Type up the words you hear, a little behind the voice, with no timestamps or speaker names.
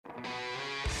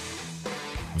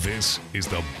This is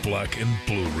the Black and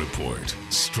Blue Report,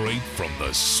 straight from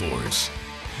the source.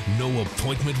 No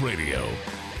appointment radio,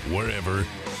 wherever,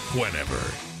 whenever.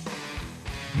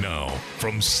 Now,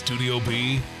 from Studio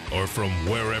B or from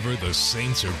wherever the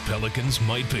Saints or Pelicans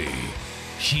might be,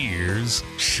 here's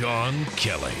Sean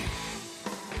Kelly.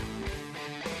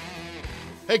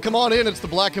 Hey, come on in. It's the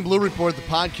Black and Blue Report, the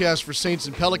podcast for Saints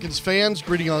and Pelicans fans.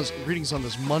 Greetings on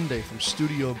this Monday from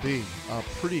Studio B. A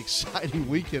pretty exciting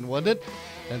weekend, wasn't it?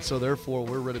 And so, therefore,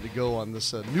 we're ready to go on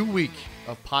this new week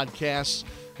of podcasts,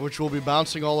 which will be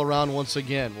bouncing all around once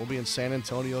again. We'll be in San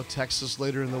Antonio, Texas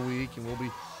later in the week, and we'll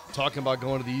be talking about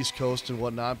going to the East Coast and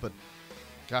whatnot. But,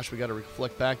 gosh, we got to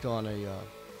reflect back on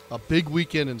a big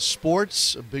weekend in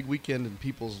sports, a big weekend in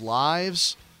people's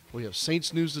lives. We have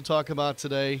Saints news to talk about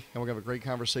today, and we're going to have a great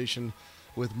conversation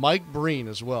with Mike Breen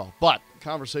as well. But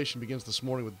conversation begins this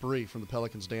morning with Bree from the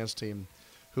Pelicans dance team,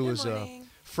 who is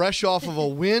fresh off of a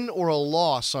win or a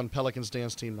loss on Pelicans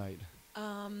dance team night.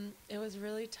 It was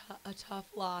really a tough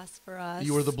loss for us.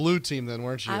 You were the blue team then,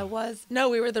 weren't you? I was. No,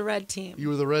 we were the red team. You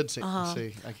were the red team.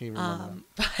 See, I can't even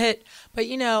remember But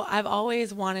you know, I've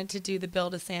always wanted to do the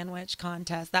Build a Sandwich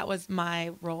contest. That was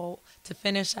my role, to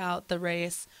finish out the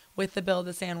race with the Build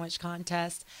a Sandwich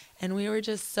contest. And we were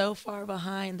just so far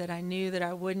behind that I knew that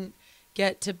I wouldn't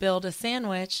get to build a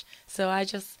sandwich. So I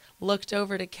just looked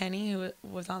over to Kenny, who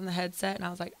was on the headset, and I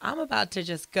was like, I'm about to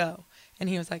just go. And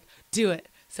he was like, do it.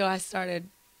 So I started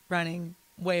running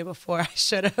way before I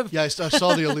should have. Yeah, I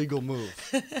saw the illegal move.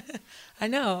 I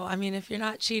know. I mean, if you're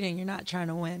not cheating, you're not trying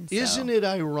to win. So. Isn't it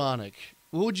ironic?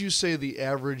 What would you say the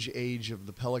average age of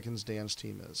the Pelicans dance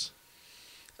team is?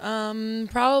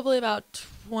 Probably about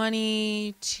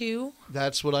 22.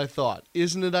 That's what I thought.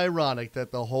 Isn't it ironic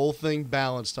that the whole thing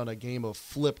balanced on a game of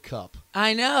Flip Cup?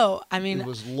 I know. I mean, it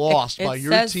was lost by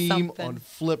your team on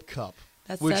Flip Cup.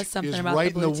 That which says something is about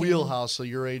right the in blue the team. wheelhouse of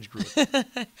your age group.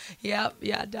 Yep,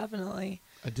 yeah, definitely.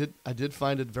 I did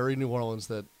find it very New Orleans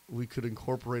that we could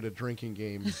incorporate a drinking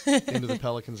game into the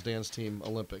Pelicans dance team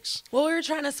Olympics. Well, we were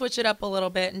trying to switch it up a little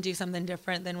bit and do something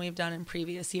different than we've done in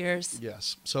previous years.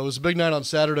 Yes. So it was a big night on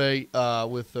Saturday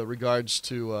with regards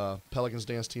to Pelicans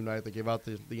dance team night. They gave out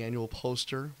the annual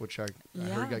poster, which I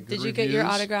heard got good Did you reviews. get your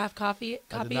autographed copy yet?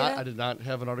 I did not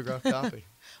have an autographed copy.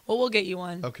 Well, we'll get you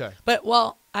one. Okay. But,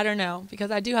 well, I don't know, because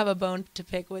I do have a bone to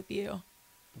pick with you.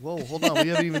 Whoa, hold on. We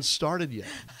haven't even started yet.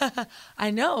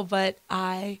 I know, but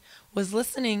I was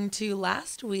listening to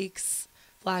last week's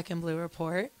Black and Blue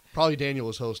Report. Probably Daniel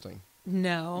was hosting.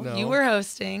 No, you were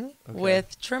hosting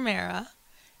with Tremera,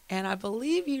 and I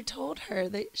believe you told her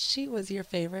that she was your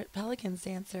favorite Pelicans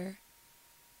dancer.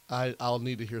 I'll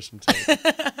need to hear some tape.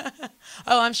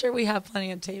 Oh, I'm sure we have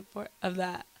plenty of tape of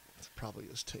that. It probably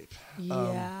is tape.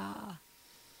 Yeah.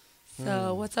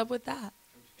 So what's up with that?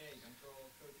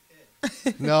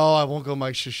 No, I won't go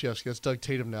Mike Krzyzewski. That's Doug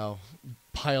Tatum now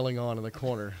piling on in the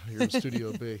corner here in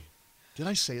Studio B. Did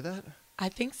I say that? I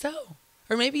think so.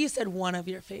 Or maybe you said one of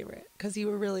your favorite, because you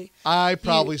were really... I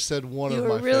probably said one of my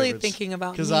favorites. You were really thinking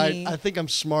about me. Because I think I'm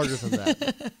smarter than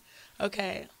that.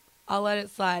 Okay. I'll let it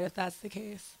slide if that's the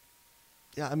case.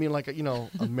 Yeah, I mean, like, you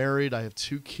know, I'm married. I have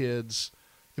 2 kids.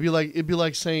 It'd be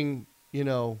like saying, you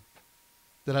know,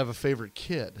 that I have a favorite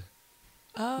kid.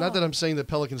 Oh. Not that I'm saying that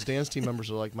Pelicans dance team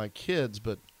members are like my kids,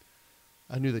 but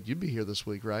I knew that you'd be here this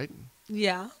week, right?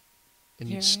 Yeah. And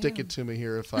you'd stick it to me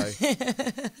here if I...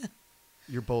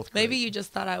 You're both great. Maybe you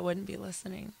just thought I wouldn't be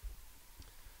listening.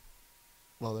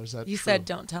 Well, there's that. You said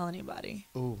don't tell anybody.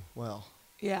 Oh, well.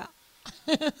 Yeah.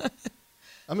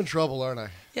 I'm in trouble, aren't I?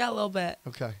 Yeah, a little bit.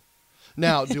 Okay.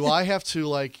 Now, do I have to,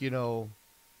 like, you know,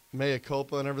 mea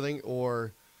culpa and everything,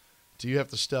 or do you have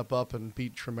to step up and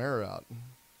beat Tremera out?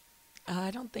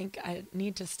 I don't think I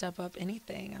need to step up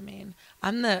anything. I mean,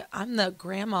 I'm the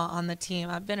grandma on the team.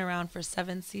 I've been around for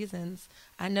 7 seasons.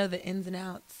 I know the ins and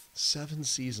outs. 7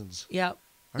 seasons. Yep.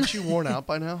 Aren't you worn out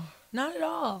by now? Not at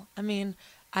all. I mean,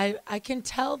 I can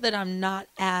tell that I'm not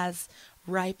as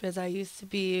ripe as I used to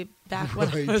be back when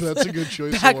I was That's a good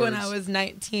choice. back when I was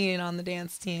 19 on the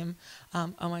dance team.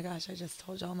 Oh my gosh, I just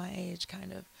told y'all my age,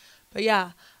 kind of. But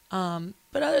yeah.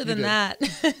 But other than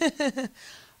that.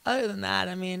 Other than that,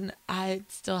 I mean, I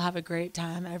still have a great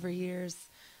time every year's,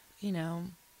 you know,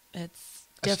 it's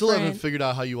different. I still haven't figured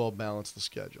out how you all balance the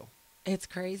schedule. It's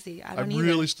crazy. I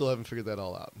really still haven't figured that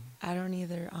all out. I don't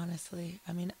either, honestly.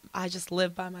 I mean, I just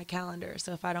live by my calendar.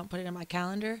 So if I don't put it in my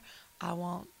calendar, I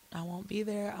won't be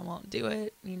there. I won't do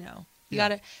it. You know, you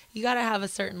gotta have a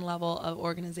certain level of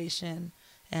organization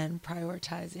and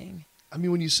prioritizing. I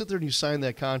mean, when you sit there and you sign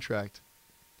that contract,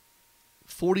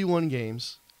 41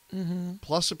 games,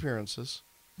 plus appearances,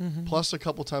 plus a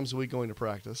couple times a week going to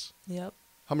practice. Yep.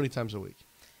 How many times a week?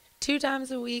 2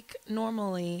 times a week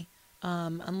normally,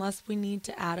 unless we need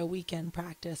to add a weekend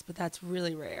practice, but that's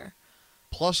really rare.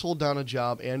 Plus hold down a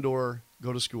job and or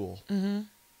go to school. Mm-hmm.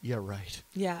 Yeah, right.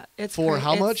 Yeah, it's For great.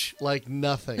 how much? Like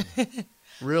nothing.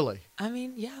 Really? I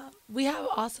mean, yeah, we have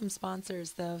awesome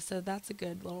sponsors though, so that's a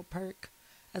good little perk,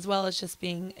 as well as just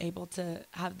being able to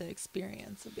have the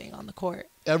experience of being on the court.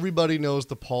 Everybody knows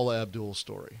the Paula Abdul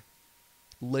story.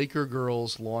 Laker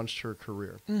girls launched her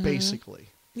career, basically.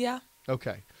 Yeah.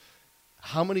 Okay.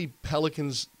 How many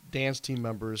Pelicans dance team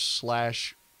members /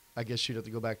 I guess you'd have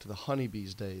to go back to the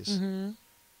Honeybees days.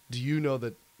 Do you know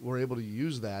that we're able to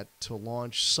use that to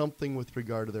launch something with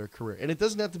regard to their career? And it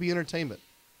doesn't have to be entertainment.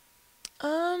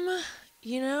 I'm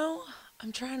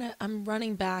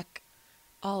running back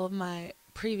all of my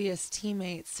previous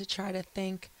teammates to try to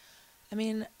think. I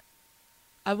mean,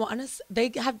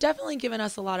 they have definitely given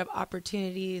us a lot of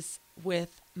opportunities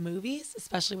with movies,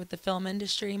 especially with the film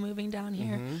industry moving down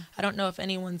here. I don't know if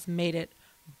anyone's made it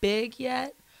big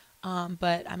yet,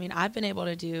 but I mean, I've been able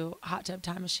to do Hot Tub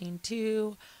Time Machine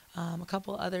 2, a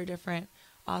couple other different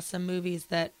awesome movies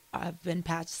that I've been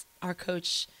passed. Our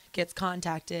coach gets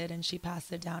contacted and she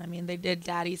passed it down. I mean, they did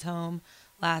Daddy's Home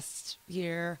last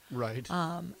year. Right.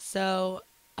 So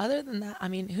other than that, I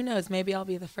mean, who knows? Maybe I'll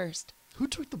be the first. Who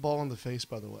took the ball in the face,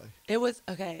 by the way? It was,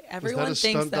 okay, everyone a thinks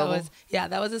stunt that double?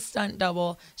 that was a stunt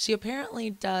double. She apparently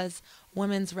does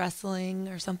women's wrestling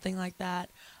or something like that.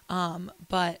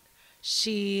 But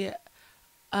she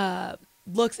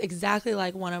looks exactly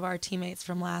like one of our teammates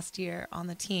from last year on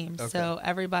the team. Okay. So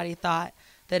everybody thought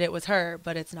that it was her,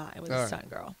 but it's not. It was All a right. stunt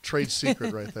girl. Trade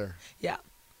secret right there. Yeah.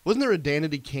 Wasn't there a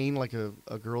Danity Kane, like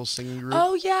a girls singing group?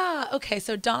 Oh, yeah. Okay,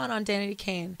 so Dawn on Danity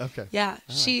Kane. Okay. Yeah,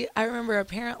 I remember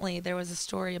apparently there was a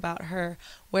story about her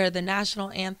where the national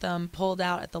anthem pulled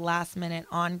out at the last minute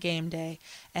on game day.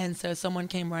 And so someone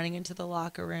came running into the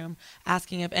locker room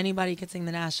asking if anybody could sing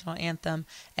the national anthem.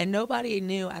 And nobody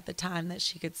knew at the time that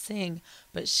she could sing,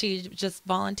 but she just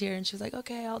volunteered and she was like,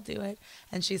 okay, I'll do it.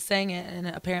 And she sang it and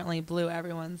it apparently blew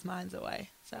everyone's minds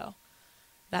away. So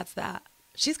that's that.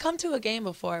 She's come to a game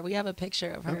before. We have a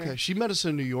picture of her. Okay. She met us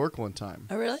in New York one time.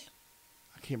 Oh, really?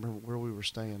 I can't remember where we were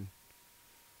staying.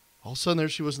 All of a sudden, there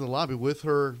she was in the lobby with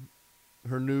her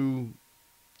new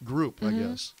group, I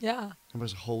guess. Yeah. I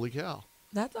was holy cow.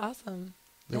 That's awesome.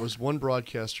 There was one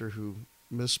broadcaster who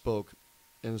misspoke,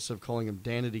 and instead of calling him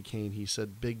Danity Kane, he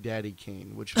said Big Daddy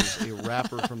Kane, which was a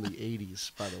rapper from the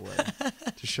 80s, by the way,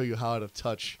 to show you how out of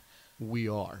touch we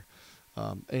are.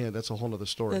 And that's a whole other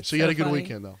story. That's So you had so a good funny.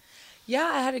 weekend, though.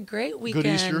 Yeah, I had a great weekend.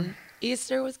 Good Easter?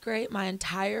 Easter was great. My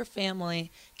entire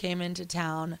family came into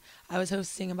town. I was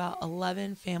hosting about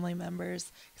 11 family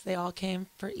members because they all came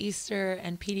for Easter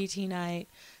and PDT night.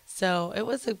 So it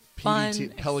was a fun,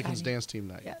 Pelicans exciting- dance team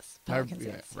night. Yes, Pelicans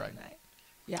yeah, dance team right. night.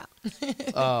 Yeah.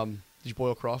 Did you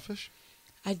boil crawfish?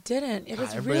 I didn't. It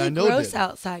was Everybody I really know gross did.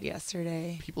 outside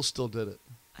yesterday. People still did it.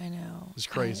 I know. It's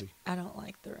crazy. I don't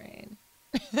like the rain.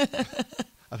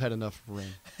 I've had enough of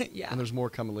rain. Yeah. And there's more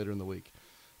coming later in the week.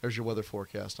 There's your weather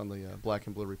forecast on the Black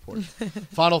and Blue Report.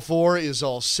 Final Four is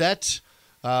all set.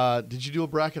 Did you do a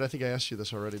bracket? I think I asked you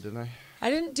this already, didn't I? I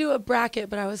didn't do a bracket,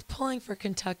 but I was pulling for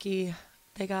Kentucky.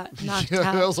 They got knocked Yeah,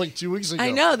 out. that was like 2 weeks ago.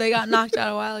 I know they got knocked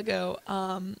out a while ago.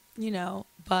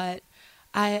 But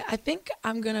I think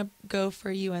I'm gonna go for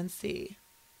UNC.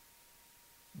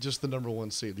 Just the number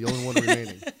 1 seed, the only one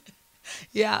remaining.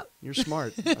 Yeah. You're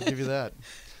smart. I'll give you that.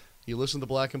 You listen to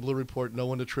Black and Blue Report, know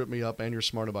when to trip me up, and you're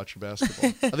smart about your basketball.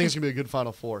 I think it's going to be a good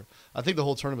Final Four. I think the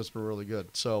whole tournament's been really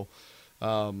good. So,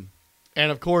 and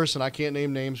of course, and I can't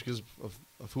name names because of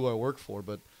who I work for,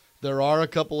 but there are a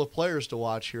couple of players to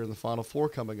watch here in the Final Four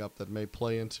coming up that may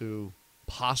play into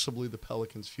possibly the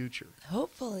Pelicans' future.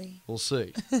 Hopefully. We'll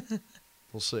see.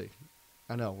 We'll see.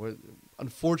 I know.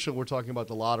 Unfortunately, we're talking about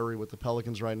the lottery with the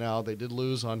Pelicans right now. They did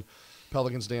lose on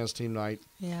Pelicans dance team night.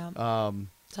 Yeah.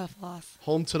 Tough loss.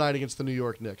 Home tonight against the New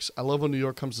York Knicks. I love when New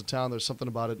York comes to town. There's something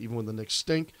about it, even when the Knicks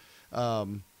stink.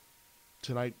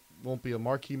 Tonight won't be a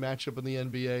marquee matchup in the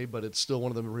NBA, but it's still one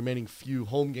of the remaining few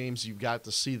home games you've got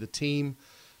to see the team.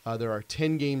 There are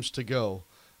 10 games to go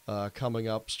coming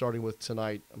up, starting with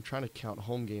tonight. I'm trying to count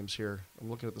home games here. I'm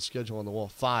looking at the schedule on the wall.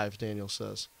 5, Daniel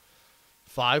says.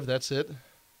 5, that's it?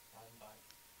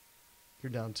 You're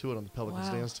down to it on the Pelicans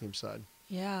Wow. dance team side.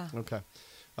 Yeah. Okay.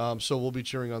 So we'll be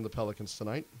cheering on the Pelicans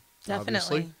tonight.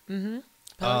 Definitely. Obviously.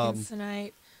 Pelicans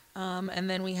tonight. And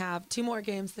then we have 2 more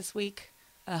games this week.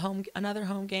 Another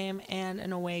home game and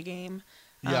an away game.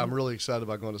 Yeah, I'm really excited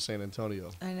about going to San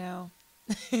Antonio. I know.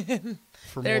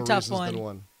 For They're a more tough reasons one. than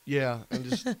one. Yeah, and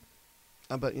just,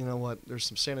 but you know what? There's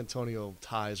some San Antonio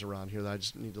ties around here that I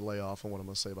just need to lay off on what I'm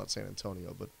going to say about San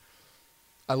Antonio. But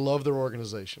I love their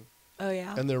organization. Oh,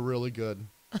 yeah? And they're really good.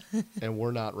 And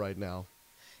we're not right now.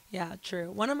 Yeah, true.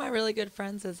 One of my really good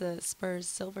friends is a Spurs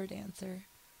silver dancer.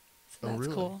 So that's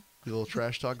really? cool. A little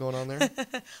trash talk going on there?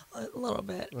 A little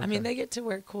bit. Okay. I mean, they get to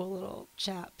wear cool little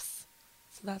chaps.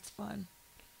 So that's fun.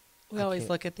 We always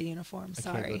look at the uniform.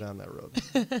 Sorry. I can't go down that road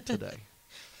today.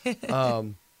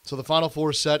 So the Final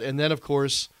Four set. And then, of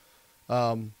course,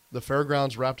 the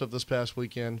Fairgrounds wrapped up this past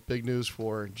weekend. Big news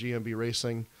for GMB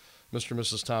Racing, Mr. and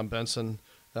Mrs. Tom Benson.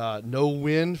 No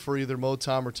win for either Mo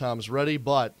Tom or Tom's Ready,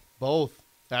 but both,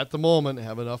 at the moment,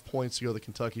 have enough points to go to the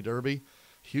Kentucky Derby.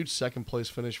 Huge second-place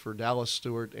finish for Dallas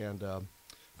Stewart and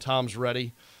Tom's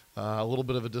Ready. A little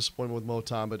bit of a disappointment with Mo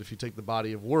Tom, but if you take the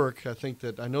body of work,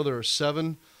 I know there are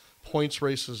 7 points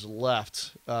races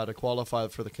left to qualify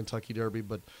for the Kentucky Derby,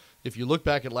 but if you look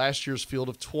back at last year's field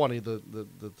of 20, the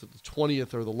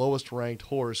 20th or the lowest ranked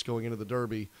horse going into the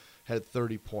Derby had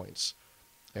 30 points.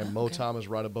 And Mo Tom is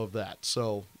right above that.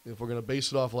 So if we're going to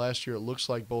base it off last year, it looks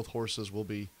like both horses will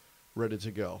be ready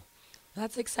to go.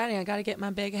 That's exciting. I got to get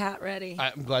my big hat ready.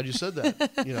 I'm glad you said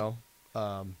that.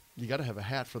 You got to have a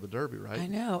hat for the Derby, right? I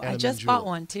know. And I just bought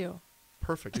one, too.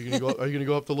 Perfect. Are you going to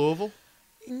go up to Louisville?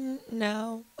 No.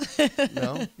 No?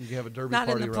 You can have a Derby Not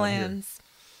party in the around plans. here.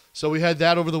 So we had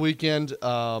that over the weekend.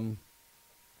 And,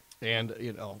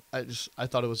 I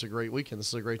thought it was a great weekend. This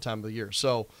is a great time of the year.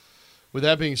 So with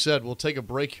that being said, we'll take a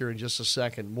break here in just a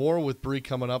second. More with Bree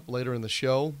coming up later in the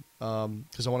show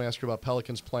because I want to ask her about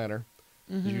Pelicans Planner.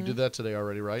 Mm-hmm. You did that today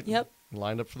already, right? Yep.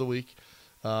 Lined up for the week.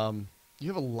 You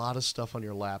have a lot of stuff on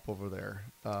your lap over there,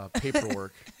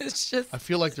 paperwork. It's just. I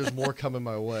feel like there's more coming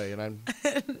my way, and I'm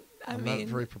not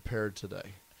very prepared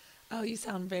today. Oh, you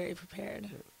sound very prepared.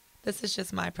 This is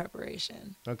just my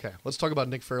preparation. Okay, let's talk about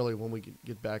Nick Fairley when we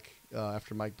get back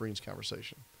after Mike Breen's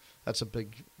conversation. That's a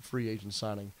big free agent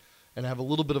signing. And I have a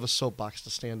little bit of a soapbox to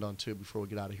stand on, too, before we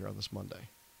get out of here on this Monday.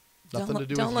 Nothing to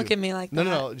do with Don't look you. at me like that.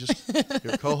 No, just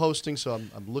you're co-hosting, so I'm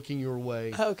looking your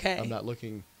way. Okay. I'm not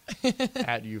looking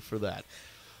at you for that.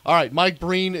 All right, Mike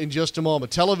Breen in just a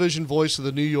moment. Television voice of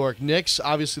the New York Knicks,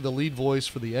 obviously the lead voice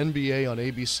for the NBA on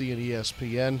ABC and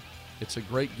ESPN. It's a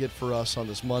great get for us on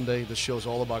this Monday. This show's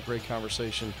all about great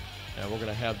conversation, and we're going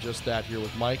to have just that here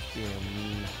with Mike in,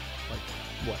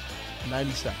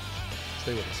 90 seconds.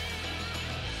 Stay with us.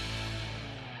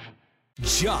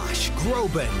 Josh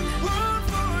Groban.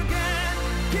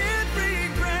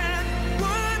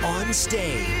 On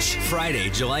stage. Friday,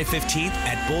 July 15th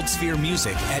at Bold Sphere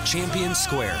Music at Champion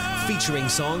Square. Featuring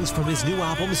songs from his new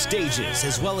album, Stages,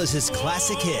 as well as his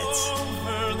classic hits.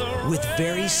 With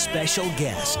very special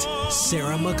guest,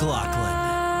 Sarah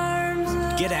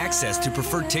McLachlan. Get access to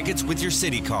preferred tickets with your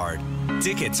Citi card.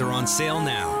 Tickets are on sale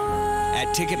now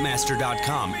at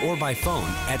Ticketmaster.com or by phone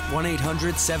at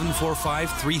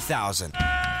 1-800-745-3000.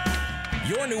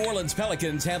 Your New Orleans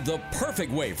Pelicans have the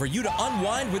perfect way for you to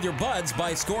unwind with your buds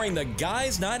by scoring the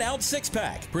Guys Night Out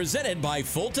 6-pack, presented by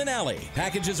Fulton Alley.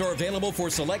 Packages are available for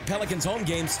select Pelicans home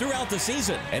games throughout the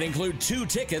season and include 2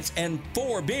 tickets and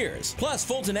 4 beers. Plus,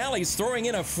 Fulton Alley's throwing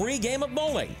in a free game of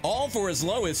bowling, all for as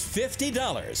low as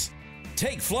 $50.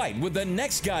 Take flight with the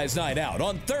next Guys Night Out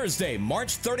on Thursday,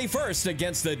 March 31st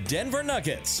against the Denver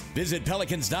Nuggets. Visit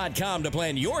Pelicans.com to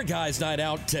plan your Guys Night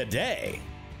Out today.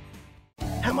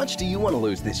 How much do you want to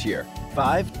lose this year?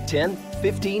 5, 10,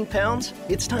 15 pounds?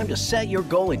 It's time to set your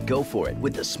goal and go for it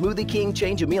with the Smoothie King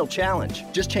Change a Meal Challenge.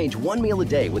 Just change one meal a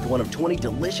day with one of 20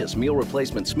 delicious meal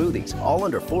replacement smoothies, all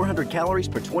under 400 calories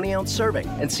per 20-ounce serving,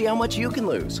 and see how much you can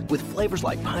lose. With flavors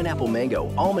like pineapple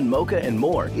mango, almond mocha, and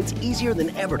more, it's easier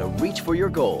than ever to reach for your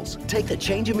goals. Take the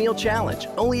Change a Meal Challenge,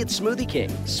 only at Smoothie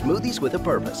King. Smoothies with a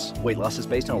purpose. Weight loss is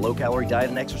based on a low-calorie diet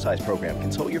and exercise program.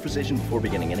 Consult your physician before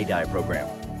beginning any diet program.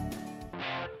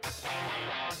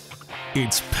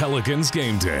 It's Pelicans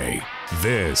game day.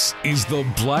 This is the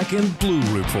Black and Blue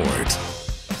Report.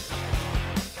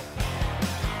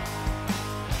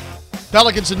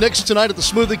 Pelicans and Knicks tonight at the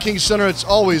Smoothie King Center. It's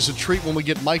always a treat when we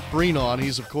get Mike Breen on.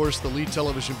 He's, of course, the lead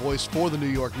television voice for the New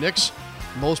York Knicks.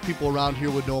 Most people around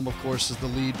here would know him, of course, as the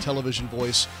lead television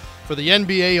voice for the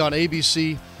NBA on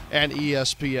ABC and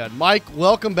ESPN. Mike,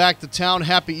 welcome back to town.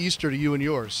 Happy Easter to you and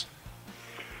yours.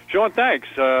 Sean, thanks.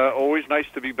 Always nice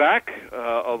to be back,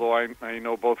 although I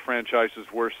know both franchises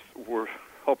were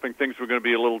hoping things were going to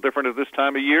be a little different at this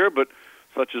time of year, but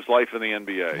such is life in the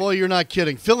NBA. Boy, you're not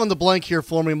kidding. Fill in the blank here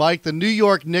for me, Mike. The New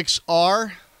York Knicks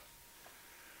are?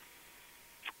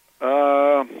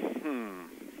 How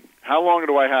long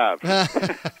do I have?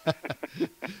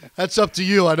 That's up to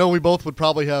you. I know we both would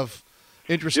probably have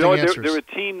interesting answers. They're a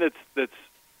team that's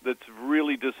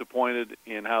really disappointed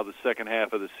in how the second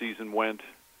half of the season went.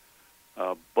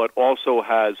 But also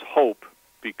has hope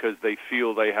because they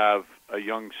feel they have a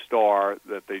young star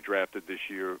that they drafted this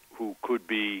year who could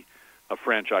be a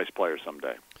franchise player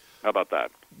someday. How about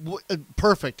that?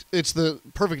 Perfect. It's the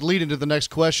perfect lead into the next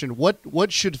question.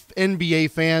 What should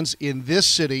NBA fans in this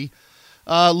city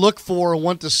look for or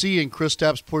want to see in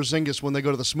Kristaps Porzingis when they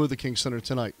go to the Smoothie King Center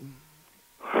tonight?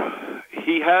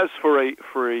 He has, for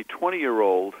a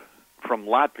 20-year-old from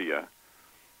Latvia,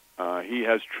 he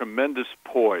has tremendous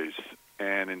poise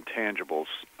and intangibles.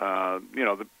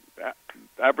 The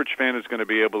average fan is going to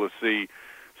be able to see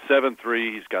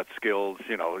 7'3". He's got skills.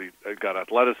 He's got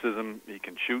athleticism. He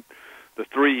can shoot the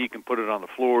three. He can put it on the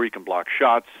floor. He can block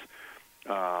shots.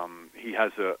 He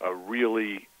has a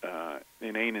really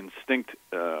innate instinct,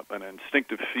 an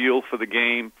instinctive feel for the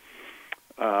game.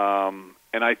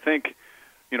 And I think,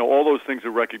 all those things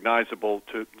are recognizable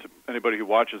to anybody who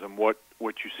watches him. What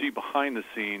you see behind the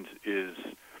scenes is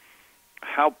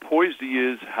how poised he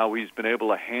is, how he's been able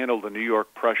to handle the New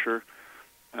York pressure,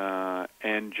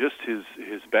 and just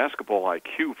his basketball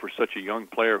IQ for such a young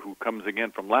player who comes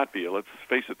again from Latvia. Let's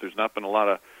face it, there's not been a lot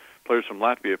of players from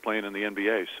Latvia playing in the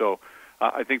NBA. So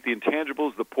I think the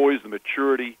intangibles, the poise, the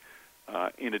maturity,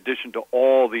 in addition to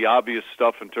all the obvious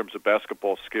stuff in terms of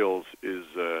basketball skills, is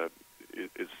the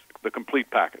complete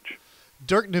package.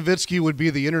 Dirk Nowitzki would be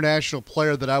the international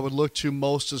player that I would look to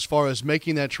most as far as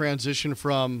making that transition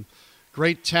from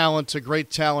great talent to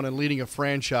great talent and leading a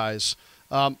franchise.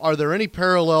 Are there any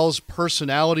parallels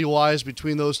personality-wise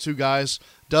between those two guys?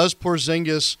 Does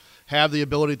Porzingis have the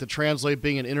ability to translate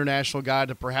being an international guy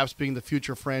to perhaps being the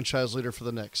future franchise leader for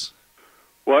the Knicks?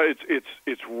 Well,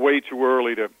 it's way too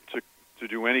early to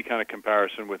do any kind of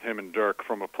comparison with him and Dirk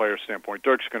from a player standpoint.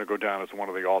 Dirk's going to go down as one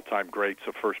of the all-time greats,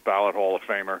 a first-ballot Hall of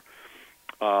Famer.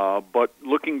 But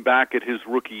looking back at his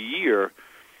rookie year,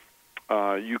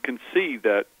 you can see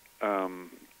that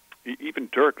even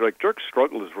Dirk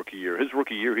struggled his rookie year. His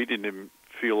rookie year, he didn't even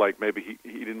feel like maybe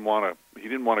he didn't want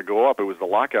to go up. It was the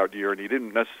lockout year, and he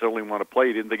didn't necessarily want to play.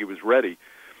 He didn't think he was ready,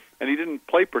 and he didn't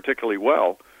play particularly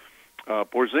well.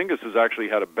 Porzingis has actually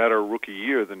had a better rookie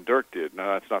year than Dirk did.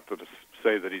 Now, that's not to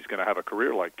say that he's going to have a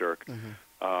career like Dirk,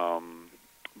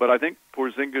 but I think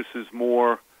Porzingis is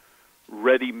more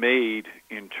ready-made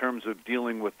in terms of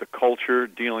dealing with the culture,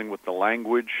 dealing with the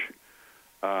language.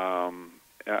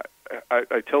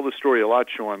 I tell this story a lot,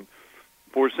 Sean.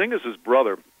 Porzingis'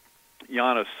 brother,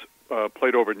 Giannis,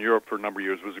 played over in Europe for a number of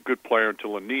years, was a good player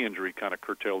until a knee injury kind of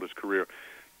curtailed his career.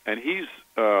 And he's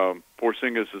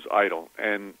Porzingis' idol.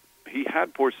 And he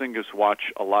had Porzingis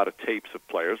watch a lot of tapes of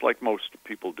players, like most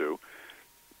people do.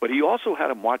 But he also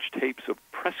had him watch tapes of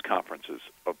press conferences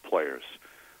of players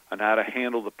and how to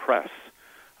handle the press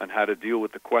and how to deal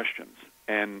with the questions.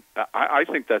 And I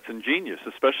think that's ingenious,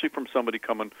 especially from somebody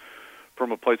coming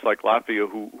from a place like Latvia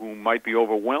who might be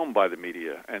overwhelmed by the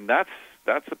media. And that's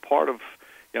a part of,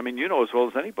 as well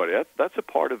as anybody, that's a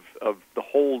part of the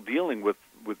whole dealing with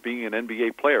being an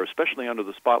NBA player, especially under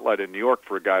the spotlight in New York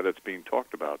for a guy that's being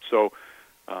talked about. So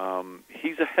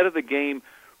he's ahead of the game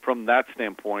from that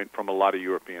standpoint from a lot of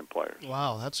European players.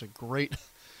 Wow, that's a great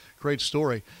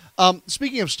story.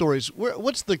 Speaking of stories,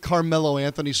 what's the Carmelo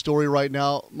Anthony story right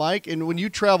now, Mike? And when you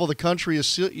travel the country,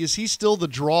 is he still the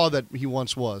draw that he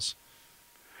once was?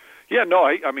 Yeah, no,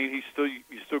 I mean he's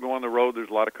still going on the road. There's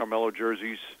a lot of Carmelo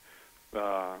jerseys.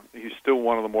 He's still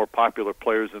one of the more popular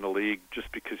players in the league,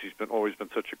 just because he's always been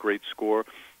such a great scorer.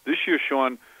 This year,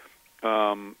 Sean,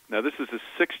 now this is his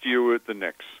 6th year with the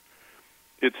Knicks.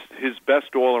 It's his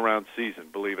best all-around season,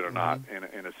 believe it or not,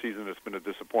 in a season that's been a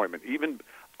disappointment. Even,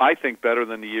 I think, better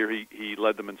than the year he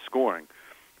led them in scoring,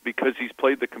 because he's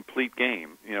played the complete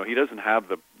game. He doesn't have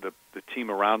the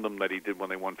team around him that he did when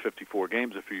they won 54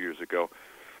 games a few years ago,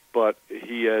 but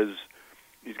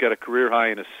he's got a career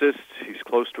high in assists. He's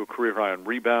close to a career high in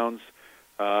rebounds.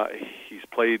 He's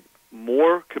played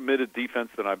more committed defense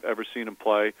than I've ever seen him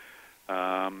play.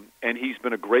 And he's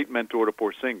been a great mentor to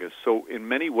Porzingis. So in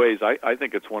many ways, I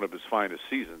think it's one of his finest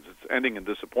seasons. It's ending in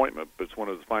disappointment, but it's one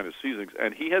of his finest seasons.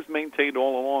 And he has maintained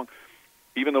all along,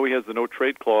 even though he has the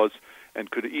no-trade clause and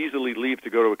could easily leave to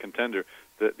go to a contender,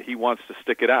 that he wants to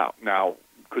stick it out. Now,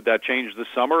 could that change this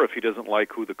summer if he doesn't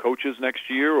like who the coach is next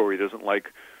year, or he doesn't like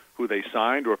who they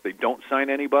signed, or if they don't sign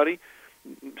anybody?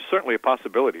 Certainly a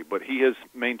possibility, but he has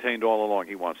maintained all along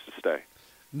he wants to stay.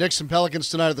 Knicks and Pelicans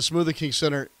tonight at the Smoothie King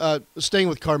Center. Staying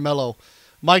with Carmelo,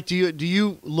 Mike, do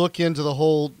you look into the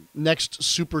whole next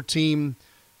super team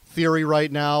theory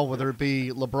right now, whether it be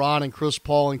LeBron and Chris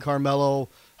Paul and Carmelo?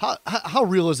 How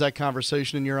real is that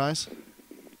conversation in your eyes?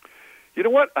 You know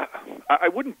what? I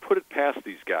wouldn't put it past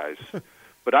these guys,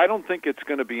 but I don't think it's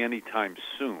going to be anytime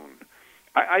soon.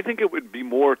 I think it would be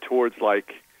more towards,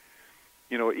 like,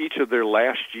 each of their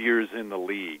last years in the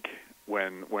league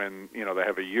when they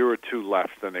have a year or two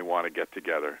left and they want to get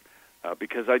together.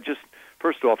 Because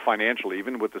first off, financially,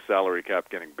 even with the salary cap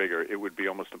getting bigger, it would be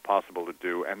almost impossible to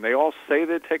do. And they all say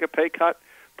they'd take a pay cut,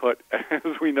 but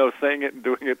as we know, saying it and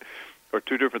doing it are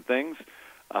two different things.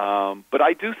 But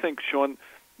I do think, Sean,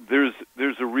 there's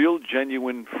a real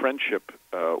genuine friendship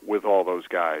with all those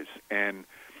guys. And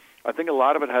I think a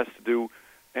lot of it has to do,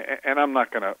 and I'm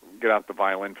not going to get out the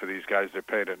violin for these guys. They're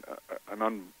paid an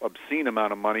obscene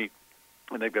amount of money,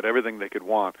 and they've got everything they could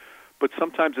want. But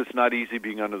sometimes it's not easy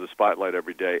being under the spotlight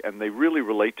every day, and they really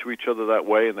relate to each other that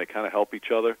way, and they kind of help each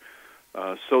other.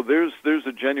 So there's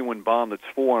a genuine bond that's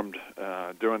formed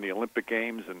during the Olympic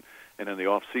Games and in the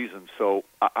off season. So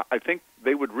I think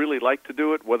they would really like to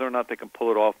do it. Whether or not they can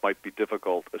pull it off might be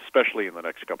difficult, especially in the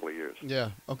next couple of years. Yeah,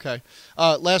 okay.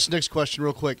 Last Knicks question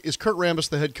real quick. Is Kurt Rambis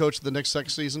the head coach of the Knicks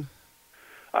next season?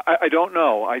 I don't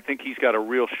know. I think he's got a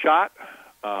real shot.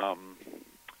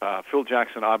 Phil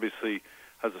Jackson obviously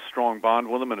has a strong bond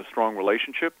with him and a strong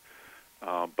relationship.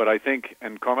 But I think,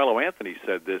 and Carmelo Anthony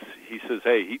said this, he says,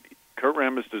 Kurt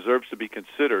Rambis deserves to be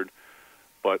considered,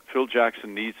 but Phil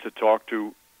Jackson needs to talk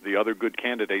to the other good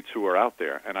candidates who are out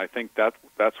there. And I think that's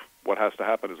what has to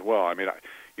happen as well. I mean,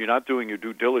 you're not doing your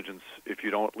due diligence if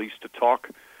you don't at least to talk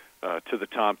to the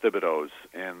Tom Thibodeaus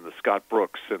and the Scott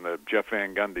Brooks and the Jeff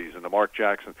Van Gundy's and the Mark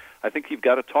Jackson. I think you've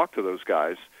got to talk to those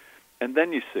guys, and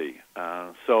then you see.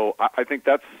 So I think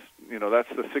that's the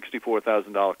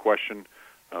 $64,000 question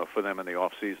for them in the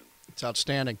off season. It's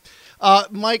outstanding.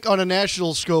 Mike, on a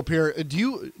national scope here,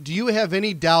 do you have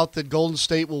any doubt that Golden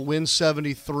State will win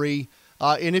 73?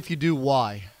 And if you do,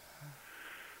 why?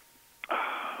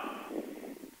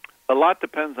 A lot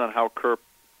depends on how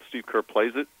Steve Kerr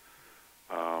plays it.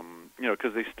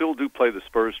 Because they still do play the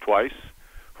Spurs twice.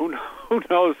 Who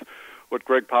knows what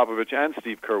Greg Popovich and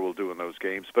Steve Kerr will do in those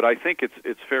games? But I think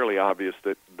it's fairly obvious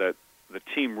that the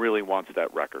team really wants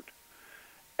that record,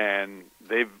 and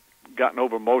they've gotten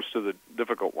over most of the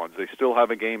difficult ones. They still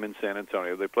have a game in San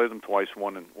Antonio. They played them twice,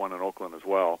 one in Oakland as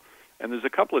well. And there's a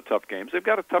couple of tough games. They've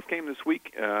got a tough game this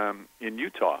week in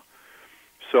Utah.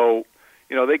 So,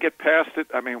 they get past it.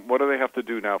 I mean, what do they have to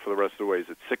do now for the rest of the way? Is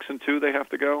it 6-2 they have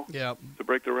to go to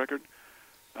break the record?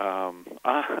 Or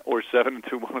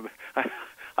 7-2? One of the,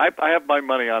 I have my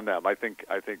money on them. I think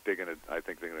they're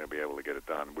gonna be able to get it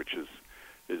done, which is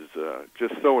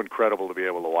just so incredible to be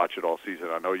able to watch it all season.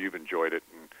 I know you've enjoyed it,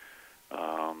 and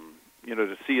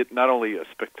to see it, not only a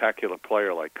spectacular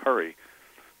player like Curry,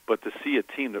 but to see a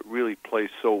team that really plays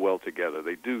so well together.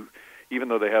 They do, even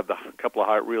though they have the couple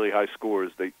of really high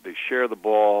scores, they share the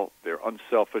ball. They're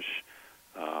unselfish.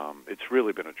 It's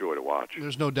really been a joy to watch.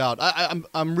 There's no doubt.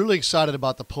 I'm really excited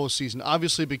about the postseason,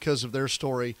 obviously because of their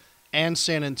story and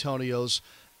San Antonio's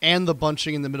and the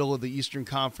bunching in the middle of the Eastern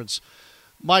Conference.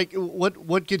 Mike,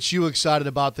 what gets you excited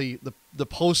about the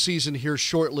postseason here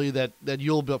shortly that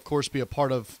you'll, of course, be a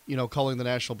part of, calling the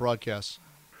national broadcasts?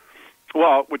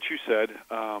 Well, what you said,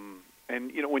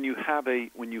 and when you have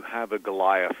a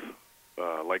Goliath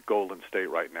like Golden State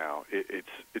right now,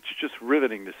 it's just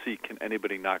riveting to see can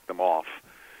anybody knock them off,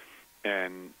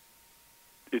 and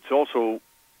it's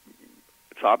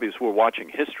obvious we're watching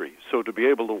history. So to be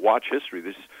able to watch history,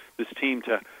 this team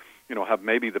to have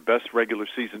maybe the best regular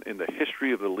season in the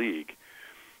history of the league,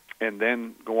 and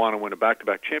then go on and win a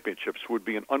back-to-back championships would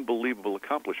be an unbelievable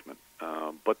accomplishment.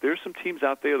 But there's some teams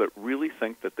out there that really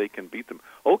think that they can beat them.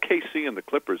 OKC and the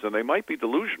Clippers, and they might be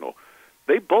delusional,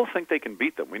 they both think they can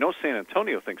beat them. We know San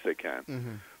Antonio thinks they can.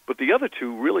 Mm-hmm. But the other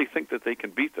two really think that they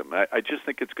can beat them. I just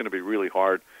think it's going to be really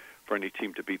hard for any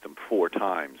team to beat them 4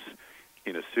 times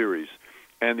in a series.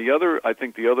 And the other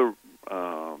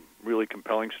really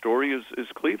compelling story is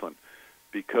Cleveland,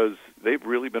 because they've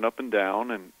really been up and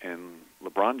down, and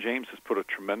LeBron James has put a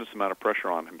tremendous amount of pressure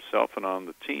on himself and on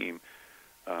the team,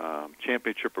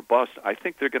 championship or bust. I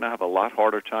think they're going to have a lot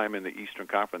harder time in the Eastern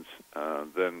Conference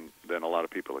than a lot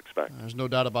of people expect. There's no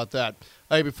doubt about that.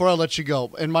 Hey, before I let you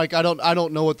go, and Mike, I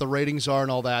don't know what the ratings are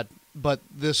and all that, but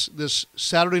this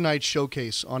Saturday night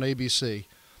showcase on ABC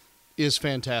is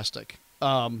fantastic.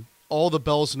 All the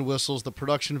bells and whistles, the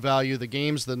production value, the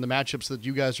games, the matchups that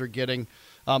you guys are getting.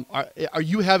 Are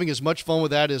you having as much fun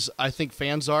with that as I think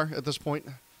fans are at this point?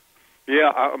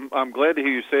 Yeah, I'm glad to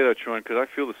hear you say that, Sean, because I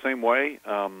feel the same way.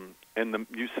 And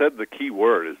you said the key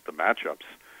word is the matchups.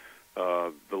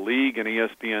 The league and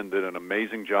ESPN did an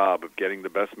amazing job of getting the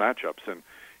best matchups. And,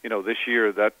 this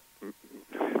year that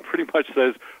pretty much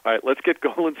says, all right, let's get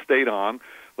Golden State on.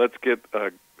 Let's get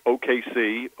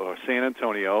OKC, or San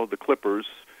Antonio, the Clippers,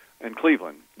 and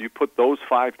Cleveland. You put those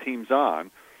 5 teams on,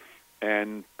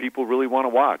 and people really want to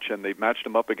watch. And they've matched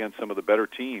them up against some of the better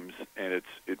teams, and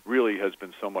it really has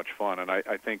been so much fun. And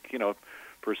I think, you know,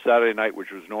 for Saturday night,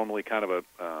 which was normally kind of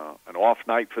an off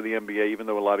night for the NBA, even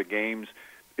though a lot of games,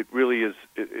 it really is.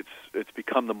 It's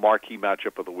become the marquee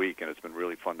matchup of the week, and it's been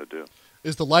really fun to do.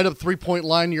 Is the light-up three-point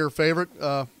line your favorite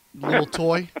little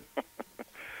toy?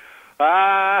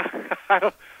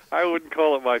 I wouldn't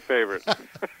call it my favorite.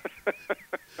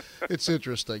 It's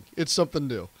interesting. It's something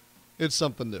new.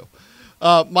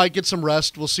 Mike, get some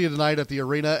rest. We'll see you tonight at the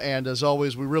arena. And as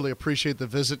always, we really appreciate the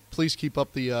visit. Please keep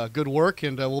up the good work,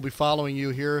 and we'll be following you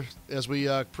here as we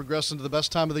progress into the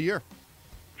best time of the year.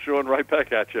 Showing right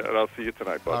back at you, and I'll see you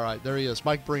tonight, bud. All right, there he is.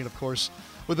 Mike Breen, of course,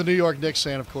 with the New York Knicks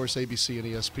and, of course, ABC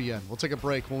and ESPN. We'll take a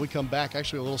break. When we come back,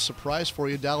 actually a little surprise for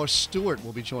you. Dallas Stewart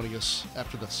will be joining us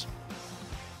after this.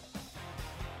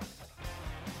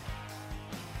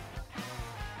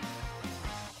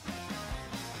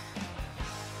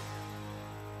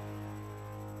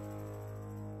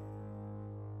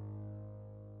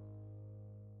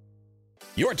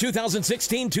 Your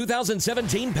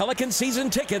 2016-2017 Pelican season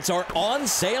tickets are on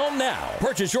sale now.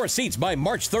 Purchase your seats by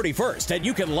March 31st, and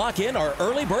you can lock in our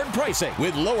early bird pricing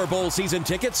with lower bowl season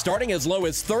tickets starting as low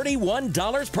as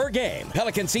 $31 per game.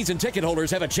 Pelican season ticket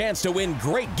holders have a chance to win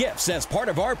great gifts as part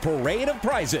of our parade of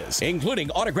prizes,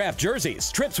 including autographed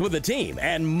jerseys, trips with the team,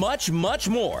 and much, much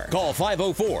more. Call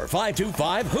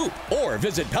 504-525-HOOP or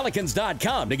visit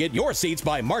Pelicans.com to get your seats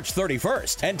by March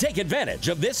 31st and take advantage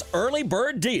of this early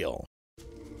bird deal.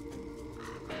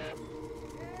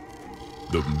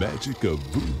 The magic of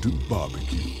Voodoo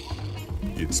Barbecue.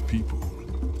 It's people,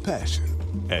 passion,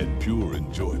 and pure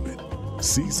enjoyment.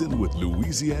 Seasoned with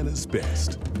Louisiana's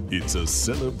best. It's a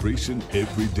celebration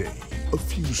every day. A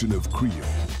fusion of Creole,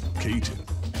 Cajun,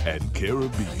 and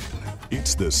Caribbean.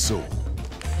 It's the soul,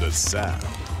 the sound,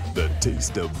 the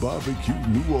taste of barbecue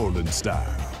New Orleans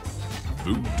style.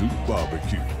 Voodoo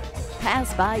Barbecue.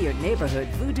 Pass by your neighborhood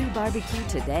Voodoo Barbecue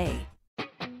today.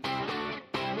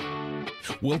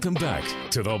 Welcome back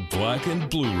to the Black and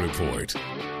Blue Report.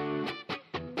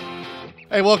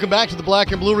 Hey, welcome back to the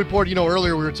Black and Blue Report. You know,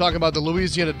 earlier we were talking about the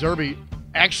Louisiana Derby.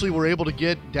 Actually, we're able to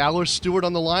get Dallas Stewart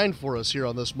on the line for us here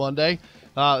on this Monday.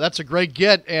 That's a great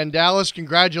get. And Dallas,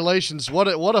 congratulations. What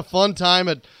a fun time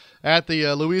at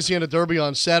the Louisiana Derby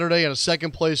on Saturday, and a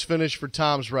second-place finish for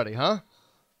Tom's Ready, huh?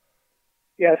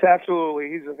 Yes,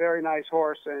 absolutely. He's a very nice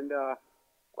horse, and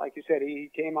like you said, he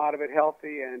came out of it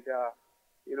healthy, and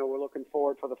you know, we're looking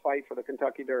forward for the fight for the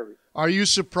Kentucky Derby. Are you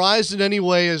surprised in any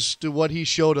way as to what he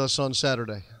showed us on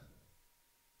Saturday?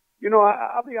 You know,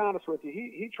 I'll be honest with you.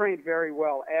 He trained very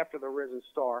well after the Risen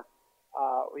Star.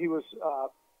 He was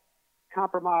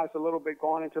compromised a little bit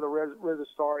going into the Risen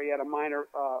Star. He had a minor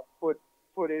foot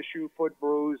issue, foot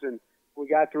bruise, and we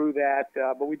got through that.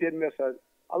 But we did miss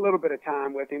a little bit of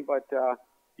time with him. But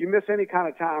you miss any kind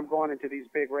of time going into these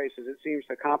big races, it seems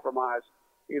to compromise,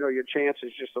 you know, your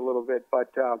chances just a little bit.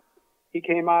 But he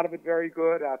came out of it very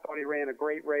good. I thought he ran a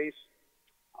great race.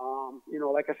 You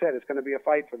know, like I said, it's going to be a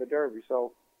fight for the Derby.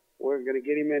 So we're going to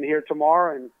get him in here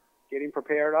tomorrow and get him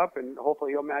prepared up, and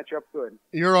hopefully he'll match up good.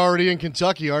 You're already in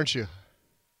Kentucky, aren't you?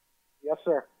 Yes,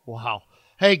 sir. Wow.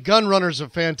 Hey, Gunrunner's a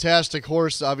fantastic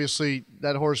horse. Obviously,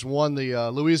 that horse won the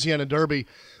Louisiana Derby.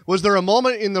 Was there a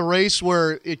moment in the race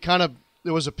where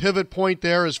there was a pivot point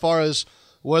there as far as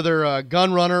whether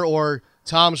Gunrunner or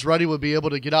Tom's Ready would be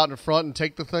able to get out in front and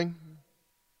take the thing?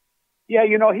 Yeah,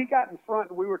 you know, he got in front,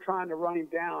 and we were trying to run him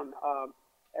down.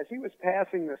 As he was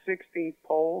passing the 16th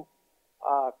pole,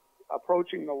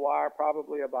 approaching the wire,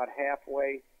 probably about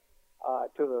halfway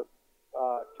to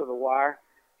the wire,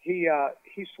 he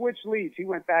switched leads. He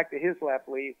went back to his left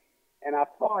lead, and I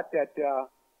thought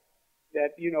that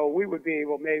you know, we would be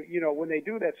able, maybe, you know, when they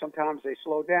do that, sometimes they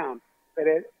slow down. But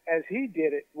as he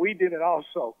did it, we did it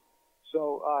also.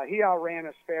 So he outran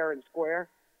us fair and square.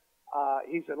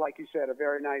 He's, like you said, a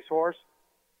very nice horse.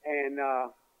 And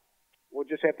we'll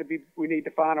just have to we need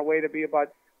to find a way to be about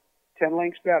 10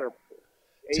 lengths better,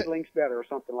 8 lengths better or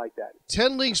something like that.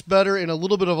 10 lengths better in a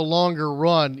little bit of a longer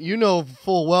run. You know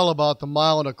full well about the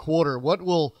 1.25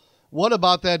 miles. What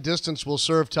about that distance will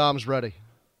serve Tom's Ready?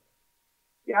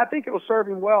 Yeah, I think it will serve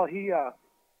him well. He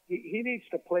needs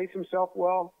to place himself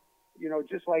well, you know,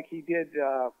 just like he did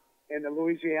in the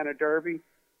Louisiana Derby,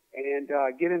 and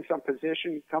get in some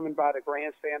position coming by the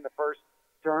grandstand the first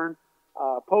turn.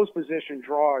 Post position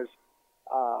draws,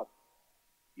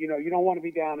 you know, you don't want to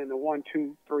be down in the 1,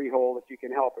 2, 3 hole if you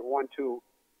can help it, 1, 2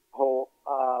 hole,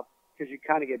 because you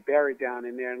kind of get buried down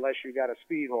in there unless you got a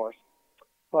speed horse.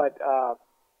 But,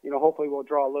 you know, hopefully we'll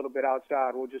draw a little bit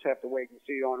outside. We'll just have to wait and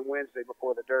see on Wednesday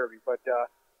before the Derby. But,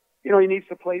 you know, he needs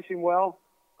to place him well.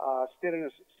 sit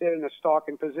in a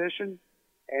stalking position,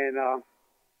 and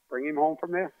bring him home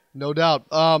from there. No doubt.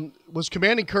 Was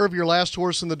Commanding Curve your last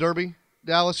horse in the Derby,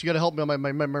 Dallas? You got to help me on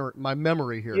my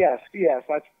memory here. Yes.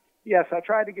 I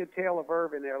tried to get Tail of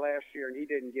Verve in there last year, and he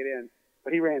didn't get in,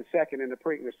 but he ran second in the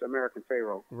Preakness American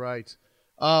Pharaoh. Right.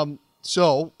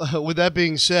 So, with that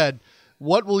being said,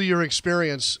 what will your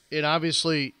experience in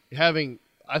obviously having,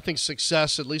 I think,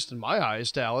 success, at least in my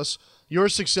eyes, Dallas, your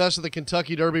success at the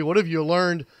Kentucky Derby, what have you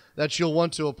learned that you'll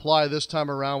want to apply this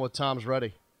time around with Tom's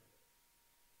Ready?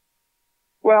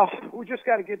 Well, we just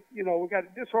got to get, we got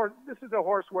this horse. This is a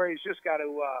horse where he's just got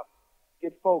to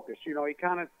get focused. He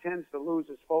kind of tends to lose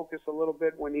his focus a little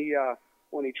bit when he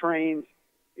trains.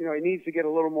 He needs to get a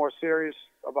little more serious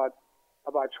about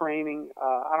training.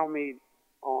 I don't mean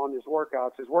on his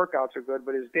workouts. His workouts are good,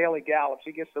 but his daily gallops,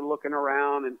 he gets to looking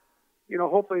around, and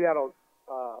hopefully that'll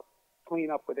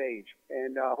clean up with age,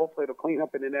 and hopefully it'll clean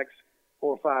up in the next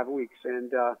 4 or 5 weeks,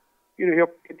 and he'll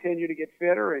continue to get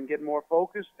fitter and get more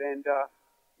focused, and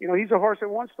he's a horse that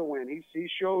wants to win. He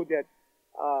showed that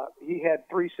he had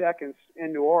 3 seconds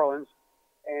in New Orleans,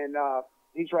 and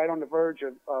he's right on the verge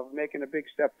of making a big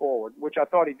step forward, which I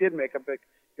thought he did make a big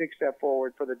step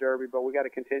forward for the Derby, but we got to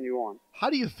continue on. How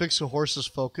do you fix a horse's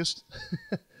focus?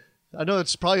 I know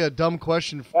it's probably a dumb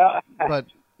question, but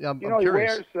I'm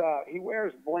curious. He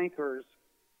wears blinkers,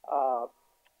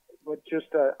 but just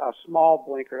a small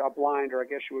blinker, a blinder, I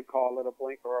guess you would call it, a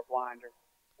blinker or a blinder,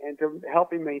 and to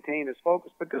help him maintain his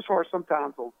focus. But this horse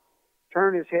sometimes will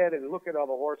turn his head and look at other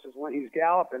horses when he's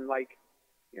galloping, like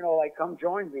come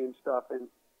join me and stuff. And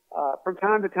from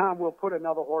time to time, we'll put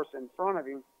another horse in front of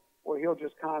him where he'll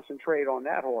just concentrate on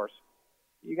that horse.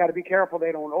 You got to be careful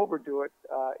they don't overdo it.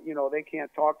 They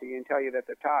can't talk to you and tell you that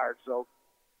they're tired. So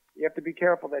you have to be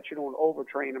careful that you don't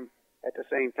overtrain them at the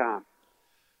same time.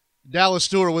 Dallas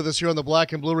Stewart with us here on the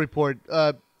Black and Blue Report.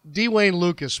 D. Wayne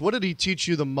Lukas, what did he teach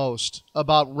you the most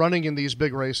about running in these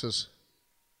big races?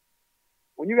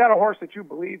 When you got a horse that you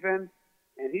believe in,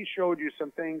 and he showed you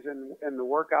some things in the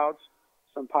workouts,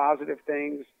 some positive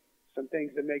things, some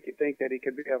things that make you think that he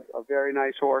could be a very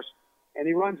nice horse, and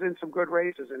he runs in some good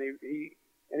races, and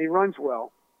he runs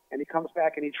well, and he comes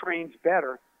back and he trains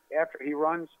better after he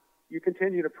runs. You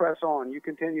continue to press on. You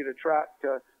continue to try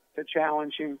to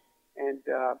challenge him, and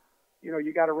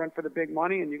you got to run for the big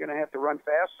money, and you're going to have to run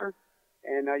faster,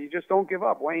 and you just don't give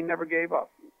up. Wayne never gave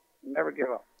up. Never give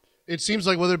up. It seems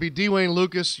like whether it be D. Wayne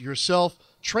Lukas, yourself,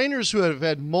 trainers who have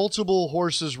had multiple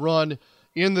horses run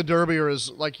in the Derby, or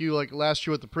like last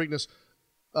year with the Preakness,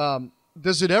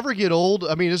 does it ever get old?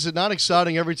 I mean, is it not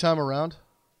exciting every time around?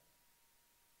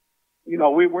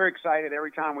 We're excited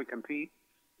every time we compete.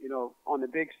 On the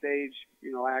big stage,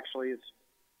 actually it's,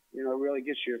 really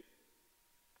gets you,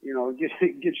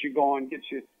 gets you going, gets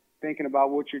you thinking about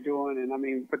what you're doing.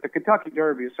 And but the Kentucky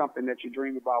Derby is something that you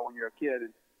dream about when you're a kid.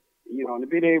 And, and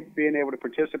being able to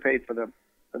participate for the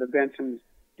Bensons,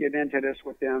 getting into this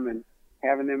with them and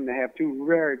having them to have 2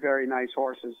 very, very nice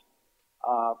horses,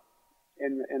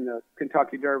 in the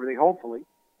Kentucky Derby, hopefully,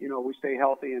 we stay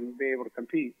healthy and be able to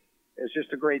compete. It's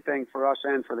just a great thing for us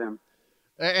and for them.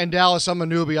 And Dallas, I'm a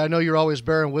newbie. I know you're always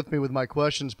bearing with me with my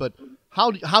questions, but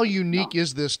how unique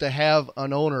is this to have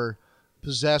an owner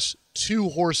possess 2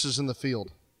 horses in the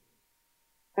field?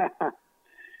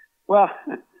 Well,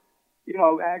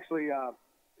 actually,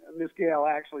 Miss Gale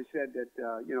actually said that,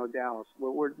 Dallas,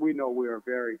 we know we are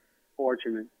very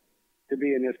fortunate to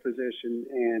be in this position.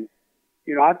 And,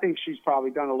 I think she's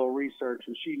probably done a little research,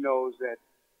 and she knows that,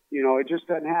 it just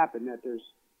doesn't happen, that there's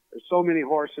so many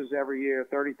horses every year,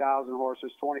 30,000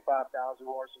 horses, 25,000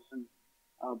 horses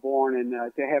born, and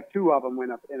to have 2 of them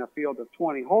in a field of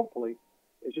 20, hopefully,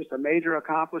 is just a major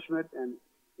accomplishment. And,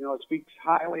 it speaks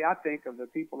highly, I think, of the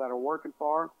people that are working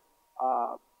for her.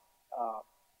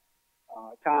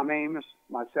 Tom Amis,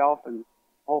 myself, and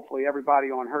hopefully everybody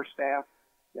on her staff,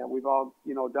 that we've all,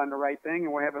 done the right thing,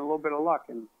 and we're having a little bit of luck,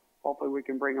 and hopefully we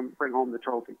can bring home the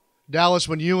trophy. Dallas,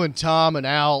 when you and Tom and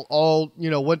Al all,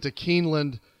 went to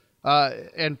Keeneland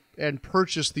and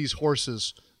purchased these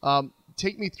horses,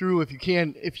 take me through, if you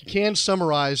can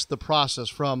summarize the process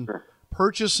from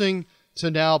purchasing to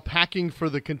now packing for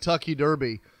the Kentucky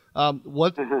Derby.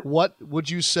 What would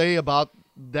you say about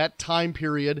that time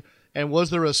period? And was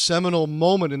there a seminal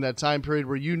moment in that time period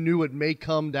where you knew it may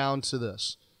come down to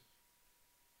this?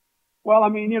 Well,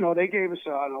 they gave us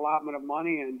an allotment of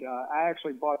money, and I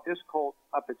actually bought this colt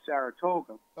up at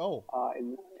Saratoga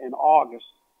in August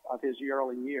of his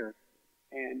yearling year,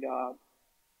 and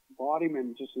bought him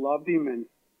and just loved him and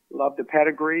loved the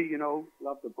pedigree,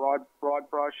 loved the broad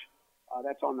brush.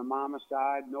 That's on the mama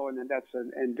side, knowing that that's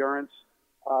an endurance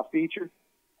feature.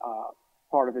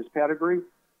 part of his pedigree.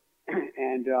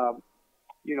 And,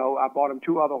 I bought him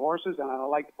 2 other horses, and I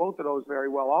liked both of those very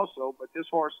well also. But this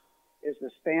horse is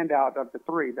the standout of the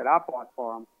 3 that I bought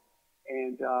for him.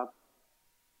 And,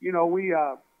 we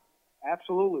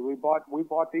absolutely, we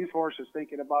bought these horses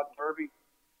thinking about Derby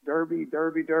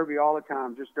all the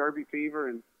time, just Derby fever,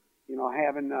 and,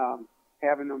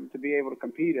 having them to be able to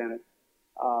compete in it,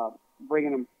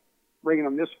 bringing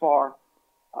them this far.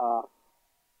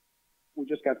 We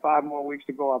just got 5 more weeks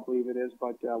to go, I believe it is,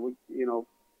 but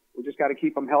we just got to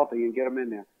keep them healthy and get them in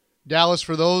there. Dallas,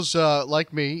 for those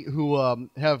like me who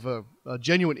have a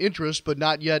genuine interest but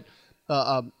not yet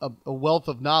a wealth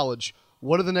of knowledge,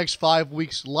 what are the next 5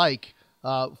 weeks like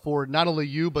for not only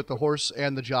you but the horse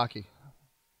and the jockey?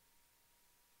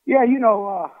 Yeah,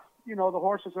 the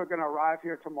horses are going to arrive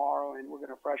here tomorrow, and we're going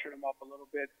to freshen them up a little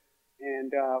bit.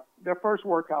 And their first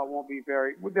workout won't be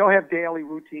they'll have daily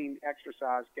routine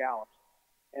exercise gallops.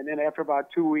 And then after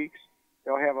about 2 weeks,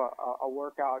 they'll have a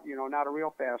workout, not a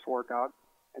real fast workout.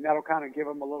 And that'll kind of give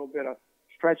them a little bit of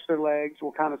stretch their legs.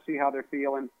 We'll kind of see how they're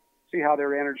feeling, see how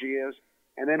their energy is.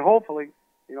 And then hopefully,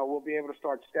 we'll be able to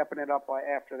start stepping it up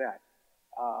after that.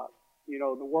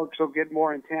 The works will get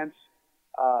more intense.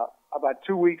 About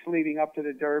 2 weeks leading up to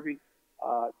the Derby,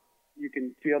 you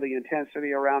can feel the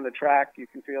intensity around the track. You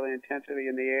can feel the intensity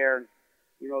in the air. And,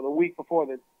 the week before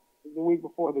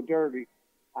the Derby,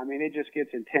 I mean, it just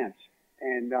gets intense.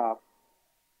 And,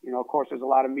 of course, there's a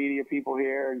lot of media people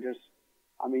here, and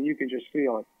you can just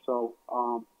feel it. So,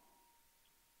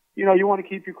 you want to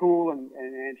keep you cool and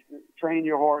train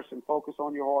your horse and focus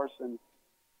on your horse and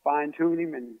fine-tune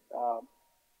him and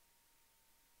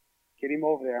get him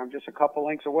over there. I'm just a couple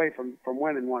lengths away from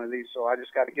winning one of these, so I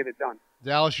just got to get it done.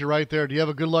 Dallas, you're right there. Do you have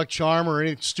a good luck charm or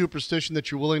any superstition that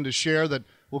you're willing to share that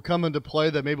will come into play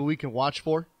that maybe we can watch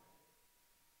for?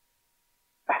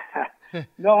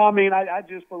 No, I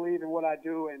just believe in what I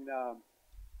do, and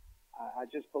I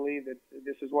just believe that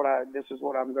this is what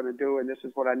I'm going to do, and this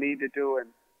is what I need to do,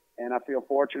 and I feel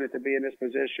fortunate to be in this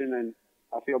position, and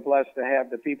I feel blessed to have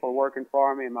the people working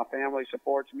for me, and my family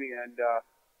supports me, and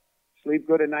sleep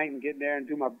good at night and get in there and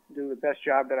do the best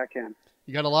job that I can.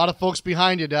 You got a lot of folks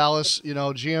behind you, Dallas.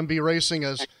 GMB Racing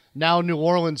is now New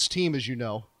Orleans team, as you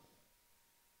know.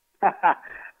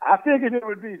 I figured it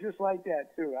would be just like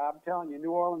that, too. I'm telling you,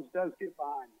 New Orleans does get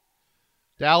behind me.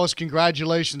 Dallas,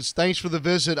 congratulations. Thanks for the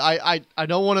visit. I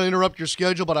don't want to interrupt your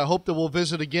schedule, but I hope that we'll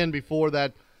visit again before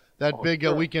that big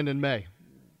sure. Weekend in May.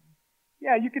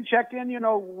 Yeah, you can check in,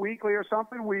 weekly or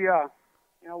something. We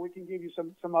can give you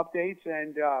some updates,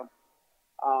 and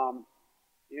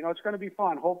it's going to be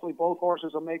fun. Hopefully, both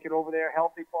horses will make it over there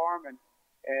healthy for them,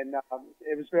 and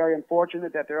it was very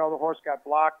unfortunate that their other horse got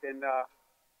blocked, and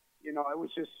it was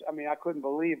just, I couldn't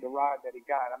believe the ride that he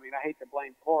got. I hate to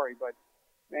blame Corey, but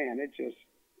man, it just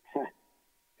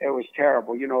it was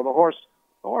terrible. The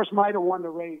horse might have won the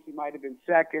race. He might have been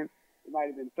second. He might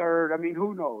have been third.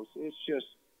 Who knows? It's just,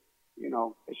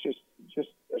 it's just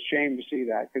a shame to see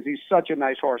that because he's such a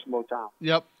nice horse both times.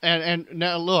 Yep. And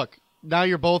now look, now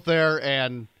you're both there,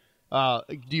 and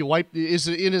do you wipe? Is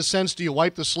it in a sense? Do you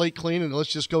wipe the slate clean and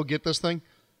let's just go get this thing?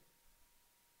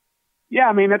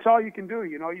 Yeah, that's all you can do.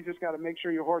 You just got to make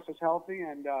sure your horse is healthy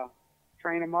and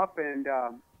train him up and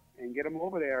get him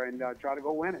over there and try to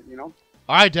go win it. All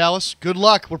right, Dallas. Good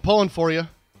luck. We're pulling for you.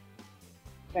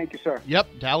 Thank you, sir.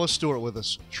 Yep, Dallas Stewart with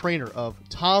us, trainer of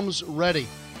Tom's Ready,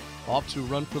 off to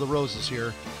run for the roses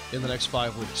here in the next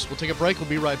 5 weeks. We'll take a break. We'll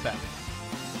be right back.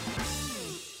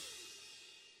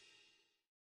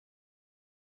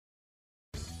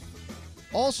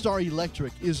 All-Star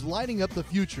Electric is lighting up the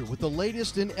future with the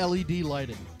latest in LED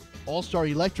lighting. All-Star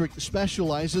Electric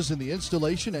specializes in the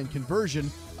installation and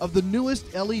conversion of the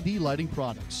newest LED lighting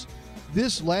products.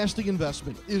 This lasting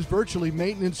investment is virtually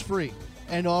maintenance-free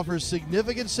and offers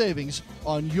significant savings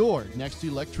on your next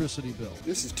electricity bill.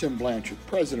 This is Tim Blanchard,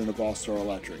 president of All-Star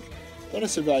Electric. Let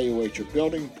us evaluate your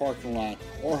building, parking lot,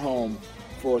 or home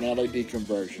for an LED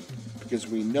conversion because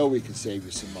we know we can save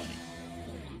you some money.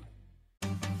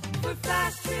 For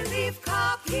fast relief,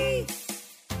 call Keeps.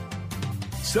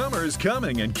 Summer's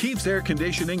coming and Keeps Air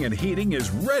Conditioning and Heating is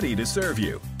ready to serve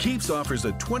you. Keeps offers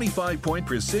a 25-point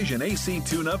precision AC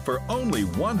tune-up for only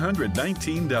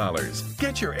 $119.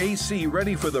 Get your AC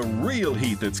ready for the real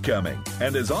heat that's coming.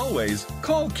 And as always,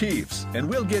 call Keeps and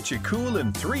we'll get you cool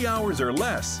in 3 hours or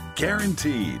less.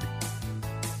 Guaranteed.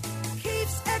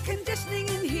 Keeps Air Conditioning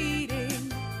and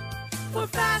Heating. For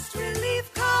fast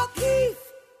relief, call Keeps.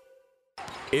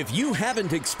 If you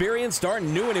haven't experienced our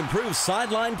new and improved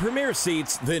Sideline Premier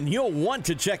seats, then you'll want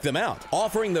to check them out.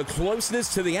 Offering the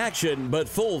closeness to the action but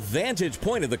full vantage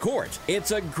point of the court,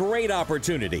 it's a great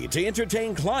opportunity to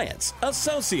entertain clients,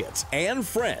 associates, and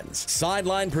friends.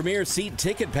 Sideline Premier seat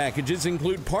ticket packages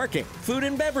include parking, food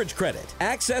and beverage credit,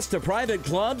 access to private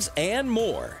clubs, and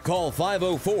more. Call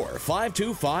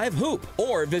 504-525-HOOP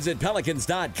or visit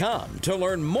Pelicans.com to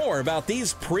learn more about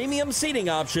these premium seating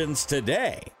options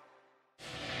today.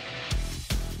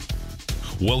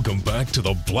 Welcome back to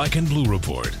the Black and Blue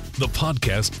Report, the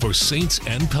podcast for Saints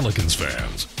and Pelicans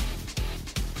fans.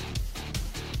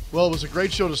 Well, it was a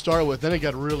great show to start with. Then it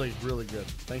got really, really good.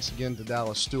 Thanks again to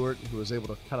Dallas Stewart, who was able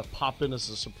to kind of pop in as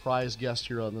a surprise guest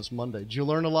here on this Monday. Did you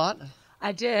learn a lot?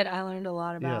 I did. I learned a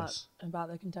lot about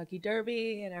the Kentucky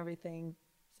Derby and everything.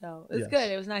 So it was good.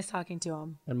 It was nice talking to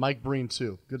him. And Mike Breen,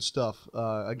 too. Good stuff.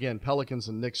 Again, Pelicans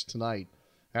and Knicks tonight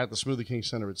at the Smoothie King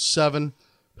Center at 7.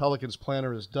 Pelicans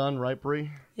planner is done, right, Bree?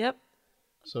 Yep.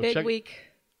 So Big week.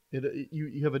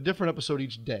 You have a different episode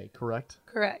each day, correct?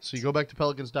 Correct. So you go back to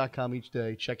Pelicans.com each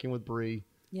day, check in with Bree,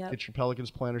 Yep. get your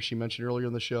Pelicans planner. She mentioned earlier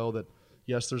in the show that,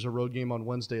 yes, there's a road game on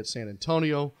Wednesday at San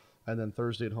Antonio, and then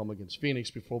Thursday at home against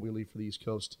Phoenix before we leave for the East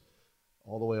Coast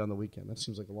all the way on the weekend. That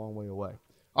seems like a long way away.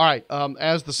 All right,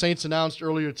 as the Saints announced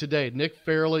earlier today, Nick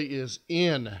Fairley is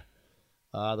in.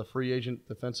 The free agent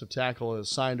defensive tackle has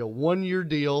signed a one-year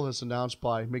deal, as announced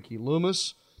by Mickey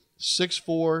Loomis.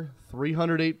 6'4",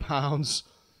 308 pounds,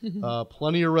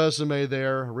 plenty of resume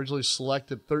there. Originally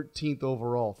selected 13th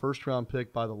overall, first-round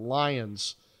pick by the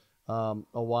Lions a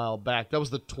while back. That was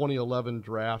the 2011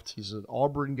 draft. He's an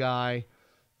Auburn guy.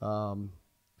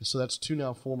 So that's two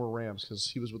now former Rams, because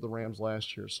he was with the Rams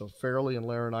last year. So Fairley and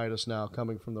Laurinaitis now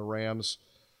coming from the Rams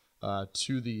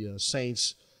to the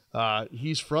Saints.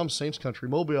 He's from Saints country,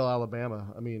 Mobile,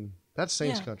 Alabama. I mean, that's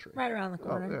Saints country. Right around the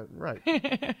corner. Oh, yeah, right.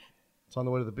 It's on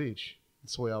the way to the beach.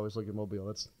 That's the way I always look at Mobile.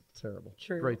 That's terrible.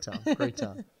 True. Great town. Great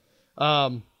town.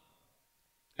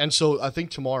 And so I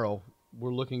think tomorrow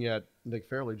we're looking at Nick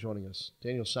Fairley joining us.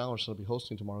 Daniel Salerson will be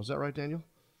hosting tomorrow. Is that right, Daniel?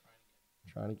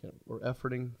 We're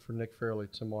efforting for Nick Fairley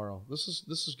tomorrow. This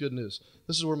is good news.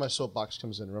 This is where my soapbox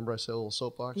comes in. Remember I said a little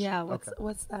soapbox? Yeah.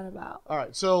 What's that about? All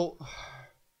right. So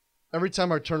every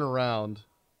time I turn around,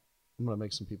 I'm going to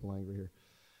make some people angry here.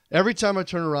 Every time I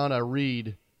turn around, I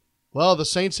read, well, the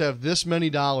Saints have this many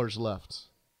dollars left.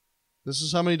 This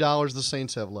is how many dollars the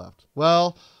Saints have left.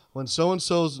 Well, when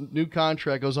so-and-so's new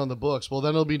contract goes on the books, well, then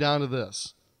it'll be down to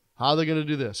this. How are they going to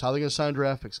do this? How are they going to sign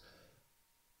draft picks?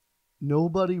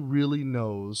 Nobody really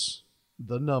knows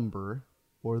the number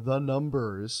or the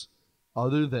numbers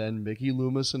other than Mickey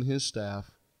Loomis and his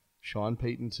staff, Sean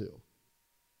Payton too.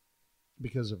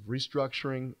 Because of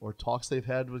restructuring or talks they've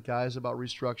had with guys about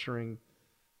restructuring,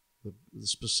 the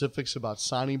specifics about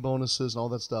signing bonuses and all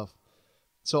that stuff.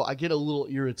 So I get a little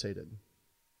irritated.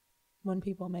 When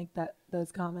people make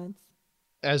those comments.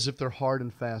 As if they're hard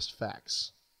and fast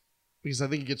facts. Because I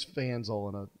think it gets fans all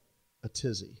in a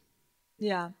tizzy.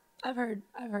 Yeah. I've heard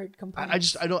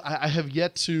complaints. I've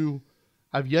yet to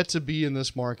be in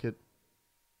this market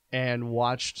and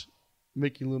watched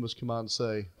Mickey Loomis come out and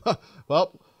say,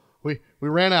 well, we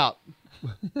ran out.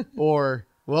 Or,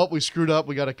 well, we screwed up.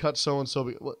 We got to cut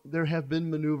so-and-so. There have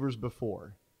been maneuvers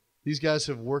before. These guys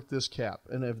have worked this cap.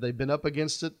 And have they been up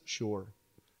against it? Sure.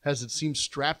 Has it seemed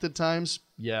strapped at times?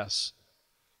 Yes.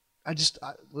 Let's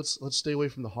stay away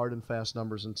from the hard and fast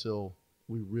numbers until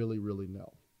we really, really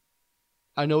know.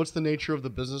 I know it's the nature of the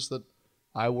business that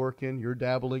I work in. You're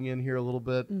dabbling in here a little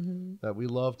bit. Mm-hmm. That we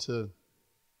love to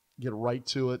get right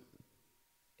to it.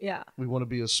 Yeah. We want to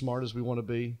be as smart as we want to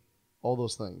be. All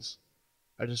those things.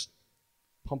 I just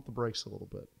pump the brakes a little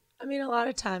bit. I mean, a lot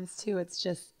of times, too, it's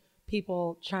just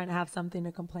people trying to have something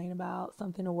to complain about,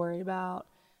 something to worry about.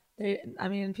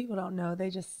 People don't know. They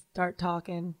just start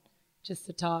talking just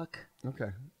to talk.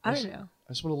 Okay. I don't know.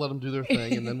 I just want to let them do their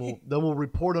thing, and then we'll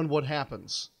report on what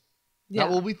happens. Yeah.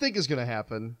 Not what we think is going to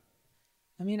happen.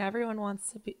 I mean, everyone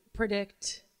wants to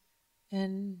predict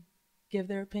and give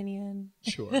their opinion.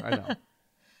 Sure, I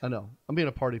know. I'm being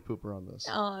a party pooper on this.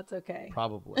 Oh, it's okay.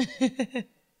 Probably. All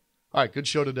right, good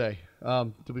show today.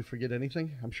 Did we forget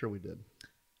anything? I'm sure we did.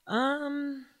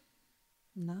 Not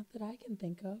that I can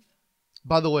think of.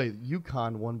 By the way,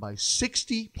 UConn won by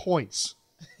 60 points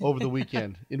over the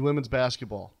weekend in women's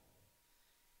basketball.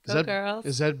 Girls.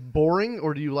 Is that boring,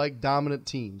 or do you like dominant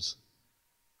teams?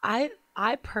 I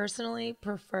personally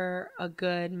prefer a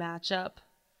good matchup,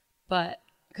 but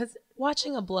because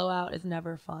watching a blowout is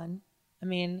never fun. I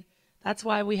mean, that's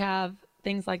why we have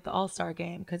things like the All-Star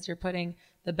game, because you're putting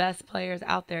the best players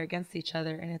out there against each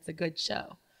other, and it's a good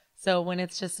show. So when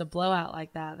it's just a blowout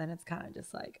like that, then it's kind of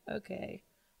just like, okay,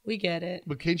 we get it.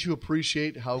 But can't you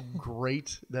appreciate how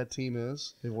great that team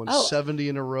is? They won 70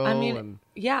 in a row. I mean,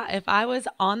 yeah, if I was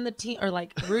on the team or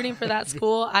like rooting for that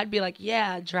school, I'd be like,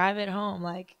 yeah, drive it home.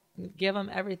 Like, give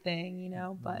them everything, you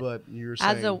know. But you're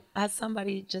saying, as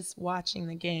somebody just watching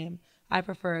the game, I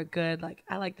prefer a good, like,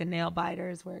 I like the nail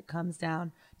biters where it comes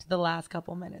down to the last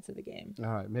couple minutes of the game. All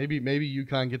right, maybe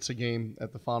UConn gets a game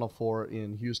at the Final Four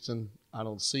in Houston. I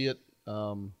don't see it,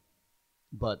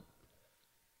 but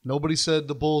nobody said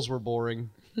the Bulls were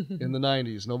boring in the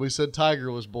 90s. Nobody said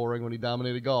Tiger was boring when he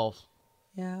dominated golf.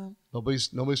 Yeah.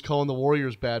 Nobody's calling the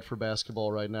Warriors bad for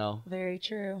basketball right now. Very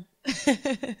true.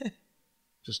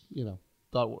 Just,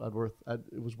 thought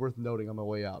it was worth noting on my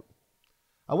way out.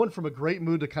 I went from a great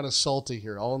mood to kind of salty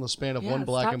here, all in the span of one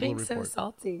Black and Blue report. Stop being so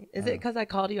salty. Is it because I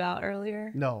called you out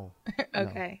earlier? No.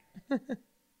 Okay. No.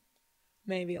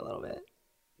 Maybe a little bit.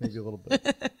 Maybe a little bit.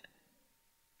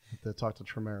 To talk to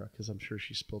Tremera because I'm sure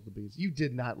she spilled the beans. You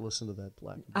did not listen to that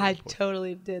Black and Blue report.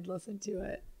 Totally did listen to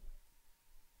it.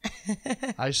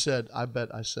 I said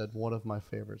one of my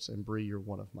favorites, and Bree, you're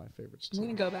one of my favorites too. I'm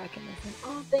going to go back and listen.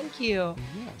 Oh, thank you.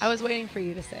 Yes. I was waiting for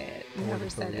you to say it. You never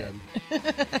said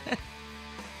it.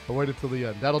 I waited till the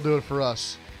end. That'll do it for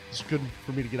us. It's good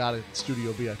for me to get out of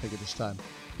Studio B, I think, at this time.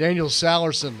 Daniel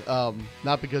Salerson,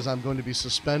 not because I'm going to be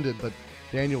suspended, but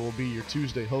Daniel will be your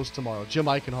Tuesday host tomorrow. Jim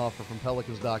Eichenhofer from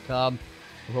Pelicans.com.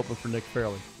 We're hoping for Nick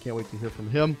Fairley. Can't wait to hear from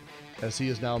him, as he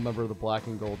is now a member of the Black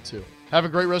and Gold, too. Have a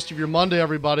great rest of your Monday,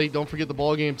 everybody. Don't forget the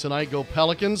ball game tonight. Go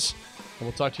Pelicans. And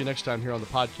we'll talk to you next time here on the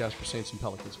podcast for Saints and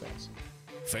Pelicans fans.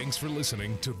 Thanks for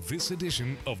listening to this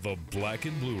edition of the Black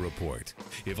and Blue Report.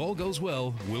 If all goes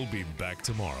well, we'll be back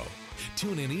tomorrow.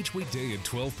 Tune in each weekday at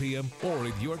 12 p.m. or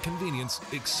at your convenience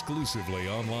exclusively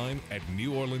online at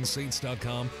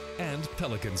NewOrleansSaints.com and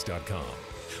Pelicans.com.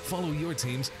 Follow your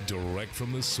teams direct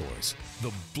from the source,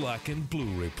 the Black and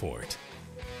Blue Report.